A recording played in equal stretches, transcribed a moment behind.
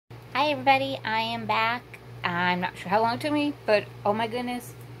Hi everybody, I am back. I'm not sure how long it took me, but oh my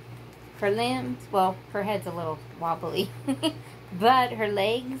goodness. Her limbs, well, her head's a little wobbly, but her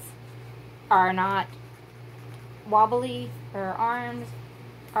legs are not wobbly. Her arms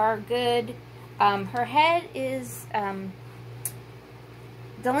are good. Her head is, the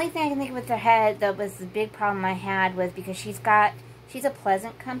only thing I can think of with her head that was the big problem I had was because she's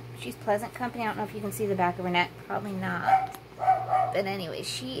pleasant company. I don't know if you can see the back of her neck. Probably not. But anyway,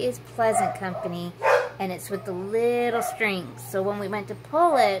 she is pleasant company, and it's with the little strings. So when we went to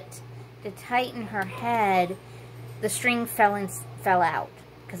pull it to tighten her head, the string fell out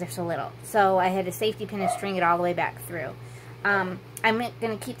because they're so little. So I had a safety pin and string it all the way back through. I'm going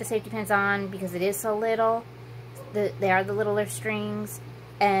to keep the safety pins on because it is so little. They are the littler strings,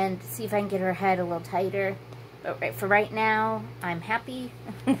 and see if I can get her head a little tighter. But for right now, I'm happy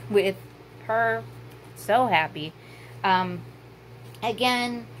with her. So happy.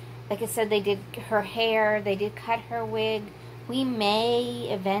 Again, like I said, they did her hair, they did cut her wig. We may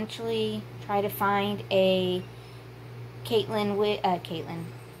eventually try to find a Kailey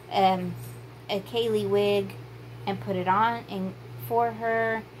wig and put it on for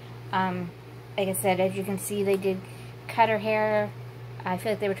her. Like I said, as you can see, they did cut her hair. I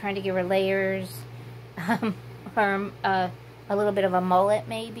feel like they were trying to give her layers, or a little bit of a mullet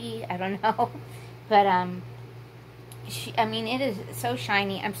maybe, I don't know. But I mean, it is so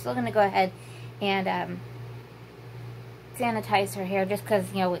shiny. I'm still going to go ahead and sanitize her hair just because,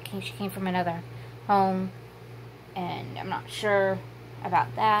 you know, she came from another home, and I'm not sure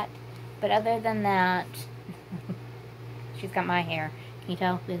about that. But other than that, she's got my hair. Can you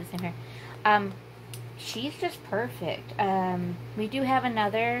tell? We have the same hair. She's just perfect. We do have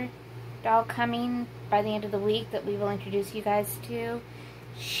another doll coming by the end of the week that we will introduce you guys to.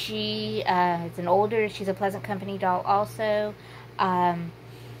 She is she's a Pleasant Company doll also.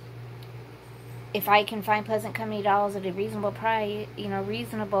 If I can find Pleasant Company dolls at a reasonable price,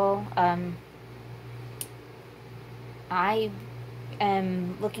 I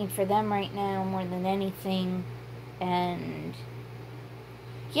am looking for them right now more than anything. And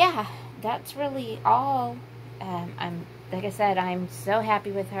yeah, that's really all. Like I said, I'm so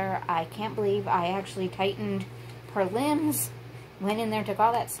happy with her. I can't believe I actually tightened her limbs. Went in there, took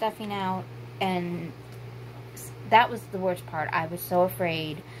all that stuffing out, and that was the worst part. I was so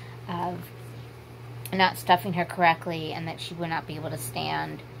afraid of not stuffing her correctly and that she would not be able to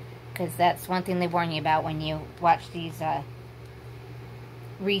stand, because that's one thing they warn you about when you watch these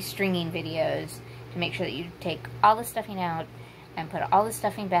restringing videos, to make sure that you take all the stuffing out and put all the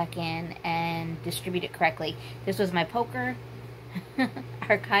stuffing back in and distribute it correctly. This was my poker,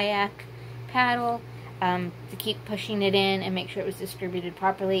 our kayak paddle, to keep pushing it in and make sure it was distributed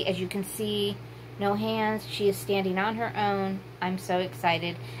properly. As you can see, no hands. She is standing on her own. I'm so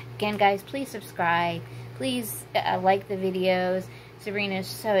excited. Again, guys, please subscribe. Please like the videos. Sabrina is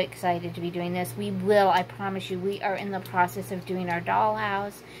so excited to be doing this. We will, I promise you, we are in the process of doing our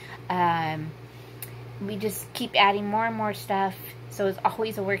dollhouse. We just keep adding more and more stuff, so it's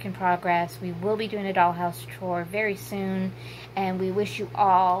always a work in progress. We will be doing a dollhouse tour very soon, and we wish you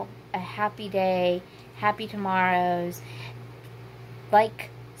all a happy day, happy tomorrows. Like,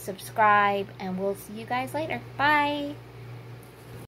 subscribe, and we'll see you guys later. Bye!